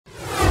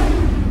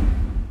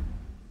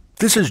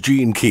This is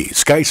Gene Key,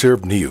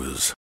 Skyserve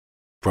News.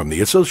 From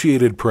the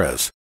Associated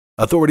Press,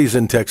 authorities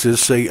in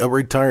Texas say a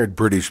retired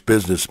British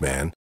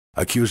businessman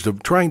accused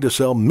of trying to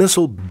sell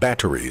missile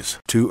batteries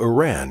to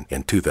Iran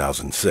in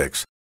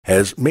 2006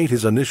 has made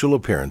his initial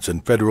appearance in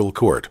federal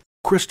court.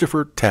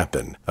 Christopher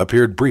Tappan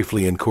appeared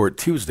briefly in court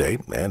Tuesday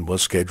and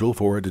was scheduled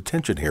for a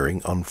detention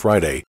hearing on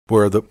Friday,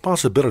 where the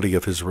possibility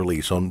of his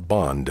release on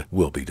bond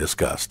will be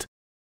discussed.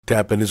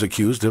 Tappan is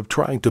accused of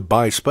trying to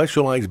buy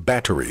specialized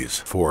batteries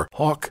for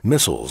Hawk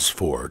missiles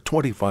for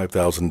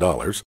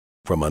 $25,000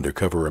 from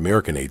undercover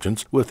American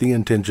agents with the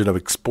intention of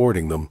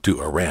exporting them to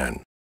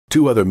Iran.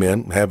 2 other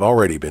men have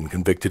already been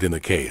convicted in the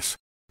case.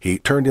 He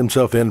turned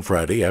himself in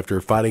Friday after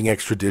fighting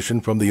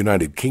extradition from the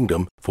United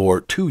Kingdom for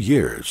 2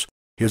 years.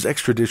 His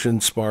extradition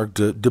sparked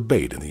a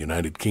debate in the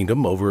United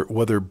Kingdom over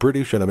whether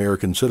British and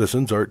American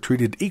citizens are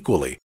treated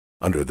equally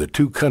under the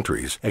 2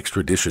 countries'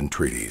 extradition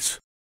treaties.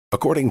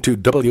 According to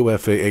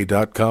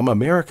WFAA.com,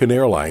 American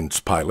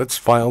Airlines pilots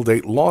filed a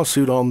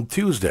lawsuit on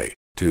Tuesday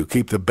to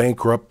keep the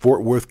bankrupt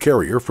Fort Worth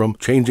carrier from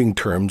changing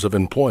terms of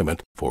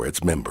employment for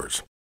its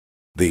members.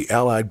 The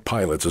Allied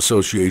Pilots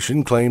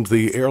Association claims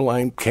the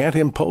airline can't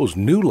impose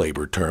new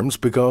labor terms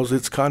because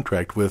its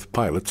contract with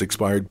pilots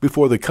expired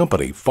before the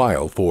company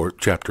filed for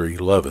Chapter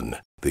 11.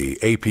 The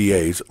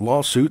APA's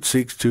lawsuit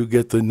seeks to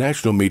get the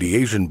National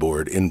Mediation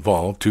Board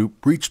involved to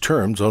reach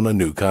terms on a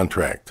new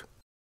contract.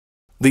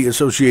 The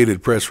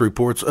Associated Press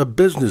reports a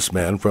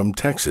businessman from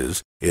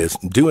Texas is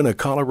due in a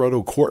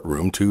Colorado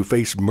courtroom to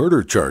face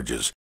murder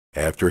charges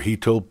after he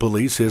told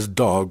police his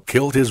dog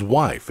killed his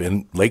wife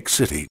in Lake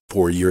City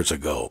 4 years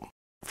ago.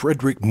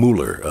 Frederick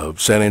Mueller of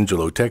San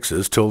Angelo,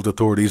 Texas, told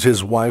authorities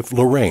his wife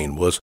Lorraine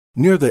was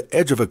near the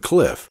edge of a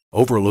cliff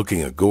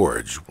overlooking a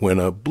gorge when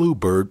a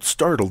bluebird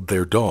startled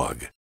their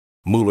dog.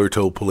 Mueller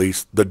told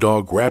police the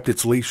dog wrapped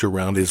its leash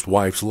around his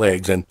wife's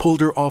legs and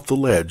pulled her off the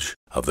ledge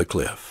of the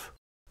cliff.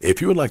 If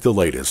you would like the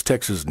latest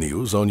Texas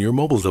news on your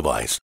mobile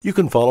device, you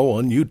can follow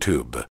on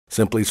YouTube.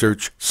 Simply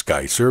search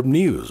Skyserve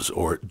News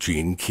or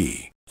Gene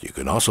Key. You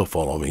can also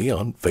follow me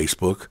on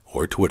Facebook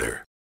or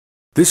Twitter.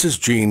 This is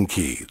Gene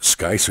Key,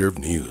 Skyserve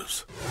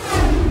News.